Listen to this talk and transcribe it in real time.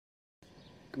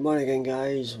Good morning again,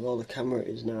 guys. Well, the camera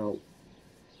is now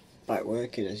back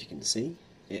working, as you can see.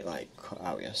 It cut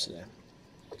out yesterday,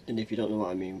 and if you don't know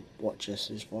what I mean, watch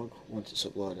yesterday's vlog once it's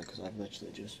uploaded, because I've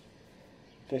literally just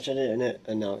finished editing it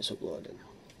and now it's uploading.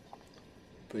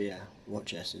 But yeah,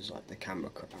 watch yesterday's, the camera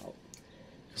cut out.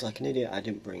 Because like an idiot, I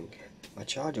didn't bring my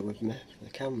charger with me for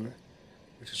the camera,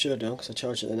 which I should have done, because I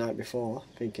charged it the night before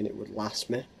thinking it would last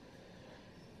me,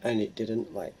 and it didn't.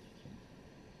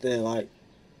 They're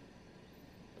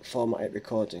formatted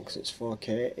recording, because it's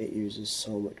 4K, it uses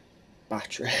so much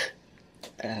battery.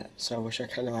 So I wish I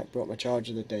kind of brought my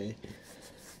charger the day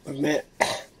with me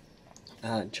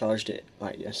and charged it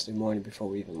yesterday morning before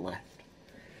we even left.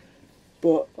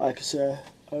 But like I said,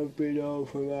 I've been home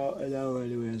for about an hour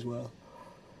anyway as well.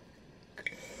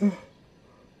 And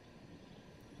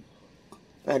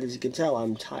as you can tell,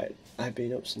 I'm tired. I've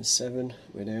been up since 7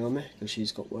 with Naomi because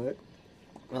she's got work.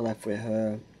 I left with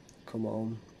her, come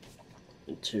home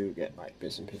to get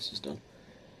bits and pieces done.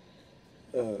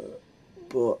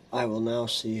 But I will now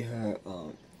see her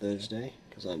on Thursday,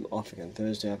 because I'm off again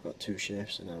Thursday. I've got 2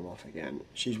 shifts and I'm off again.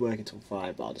 She's working till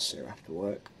 5, but I'll just see her after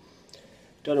work.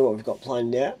 Don't know what we've got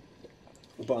planned yet,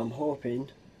 but I'm hoping,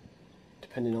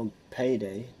 depending on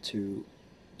payday, to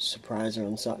surprise her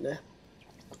on Saturday.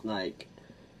 I'm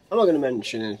not going to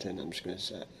mention anything, I'm just going to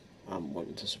say I'm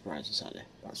wanting to surprise her Saturday.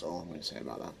 That's all I'm going to say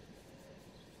about that.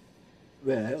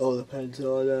 Yeah, it all depends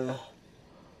on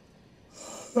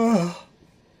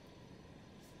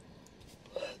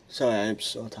sorry, I'm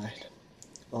so tired.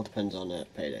 All depends on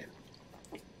payday.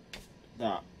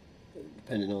 That,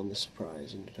 depending on the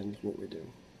surprise and depends what we do.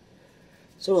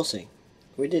 So we'll see.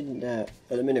 We didn't, at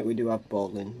the minute we do have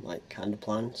bowling, kind of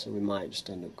planned, so we might just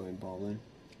end up going bowling.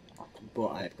 But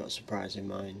I've got a surprise in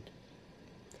mind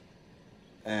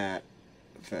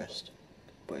first.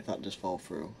 But if that does fall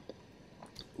through,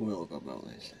 we'll go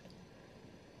bowling instead.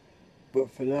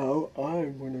 But for now,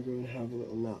 I'm going to go and have a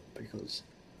little nap, because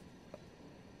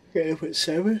getting up at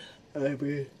 7, I've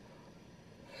been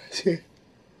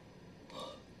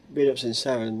up since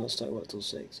 7 and not starting work till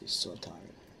 6. It's so tiring.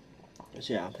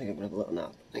 So yeah, I think I'm going to have a little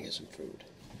nap and get some food.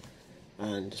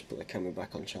 And just put the camera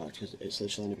back on charge, because it's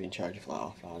literally only been charging for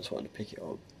half an hour. I just wanted to pick it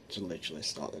up to literally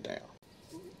start the day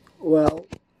off. Well,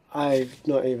 I've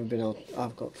not even been able to,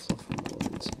 I've got fluff on my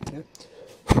lens, yeah?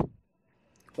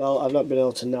 Well, I've not been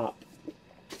able to nap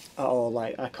at all.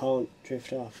 I can't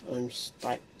drift off. I'm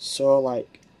so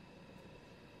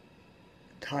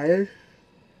tired,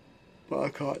 but I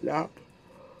can't nap.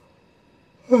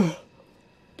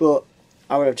 But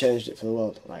I would have changed it for the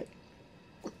world.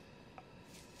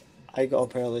 I got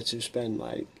up early to spend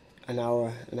an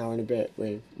hour and a bit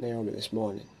with Naomi this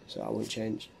morning, so I wouldn't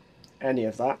change any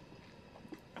of that.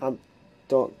 I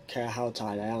don't care how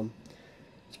tired I am.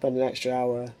 Spend an extra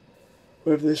hour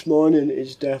with this morning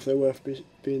is definitely worth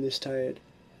being this tired.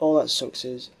 All that sucks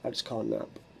is I just can't nap.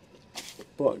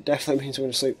 But definitely means I'm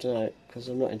going to sleep tonight, because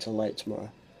I'm not until late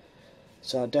tomorrow.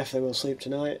 So I definitely will sleep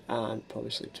tonight and probably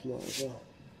sleep tomorrow as well.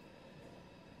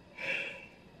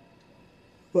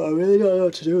 But I really don't know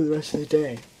what to do with the rest of the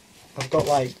day. I've got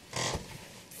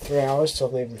 3 hours till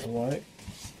I'm leaving for work.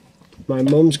 My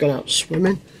mum's gone out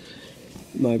swimming.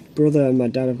 My brother and my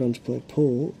dad have gone to play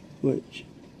pool, which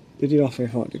they did offer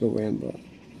if I wanted to go with him, but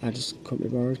I just couldn't be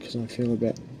bothered because I feel a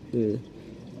bit bleh.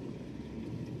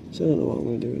 So I don't know what I'm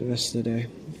going to do with the rest of the day.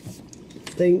 I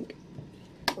think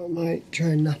I might try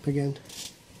and nap again.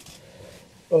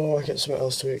 Or I get something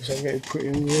else to eat, because I'm getting pretty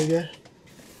hungry again.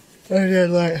 And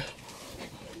then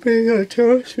being on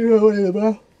toast, in the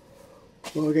mouth.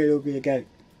 Well, I'll get hungry again.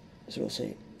 So we'll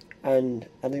see. And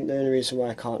I think the only reason why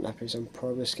I can't nap is I'm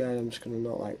probably scared I'm just going to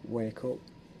not wake up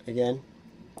again,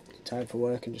 time for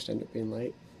work, and just end up being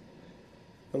late.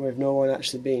 And with no one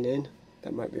actually being in,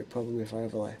 that might be a problem if I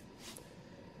overlay.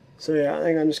 So yeah, I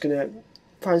think I'm just going to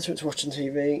find something to watch on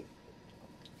TV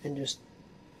and just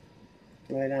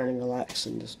lay down and relax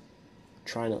and just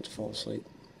try not to fall asleep.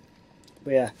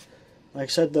 But yeah, like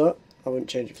I said though, I wouldn't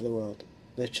change it for the world.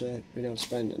 Literally, being able to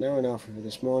spend an hour and a half with her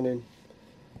this morning,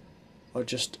 or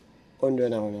just under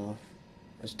an hour and a half,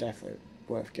 was definitely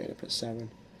worth getting up at 7.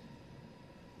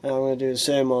 And I'm going to do the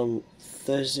same on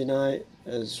Thursday night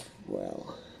as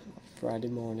well. Friday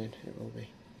morning it will be.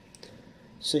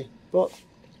 See, but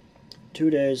 2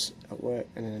 days at work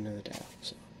and then another day off,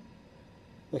 so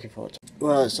looking forward to it.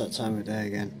 Well, it's that time of day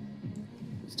again.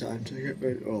 It's time to get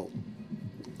ready, go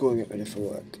and get ready for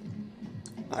work.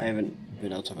 I haven't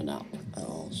been able to have a nap at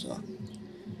all, so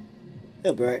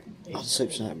it'll be right. I'll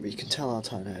sleep tonight, but you can tell how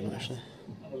tired I am actually.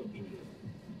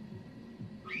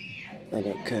 I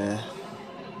don't care.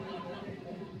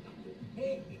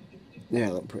 Yeah,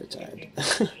 I look pretty tired.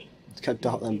 Can't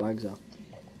dot them bags out.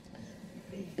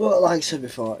 But like I said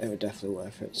before, it was definitely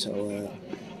worth it. So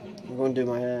I'm going to do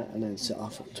my hair and then set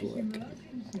off up to work.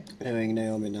 Anyway,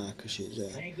 Naomi now because she's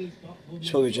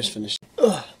probably just finished.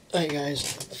 Hey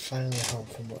guys, I'm finally home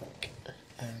from work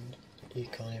and you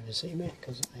can't even see me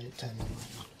because I ain't turned the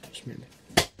light on. Just maybe.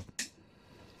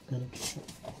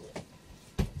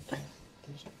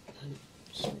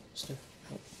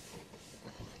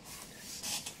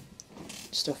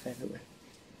 Stuff everywhere.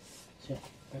 So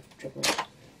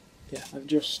I've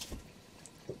just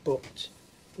booked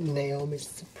Naomi's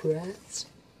surprise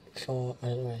for, I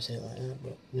don't know how to say it like that,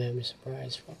 but Naomi's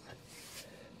surprise for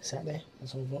Saturday.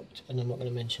 That's all booked, and I'm not going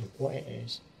to mention what it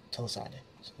is till Saturday.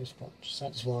 So just watch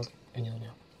Saturday's vlog and you'll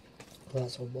know. But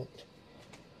that's all booked.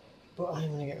 But I'm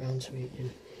going to get around to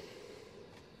eating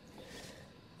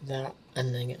that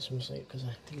and then get some sleep because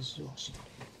I'm exhausted.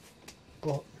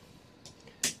 But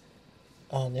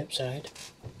on the upside,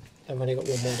 I've only got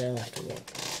one more day left at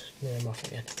work and then I'm off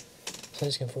again. So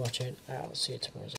thanks again for watching. I'll see you tomorrow.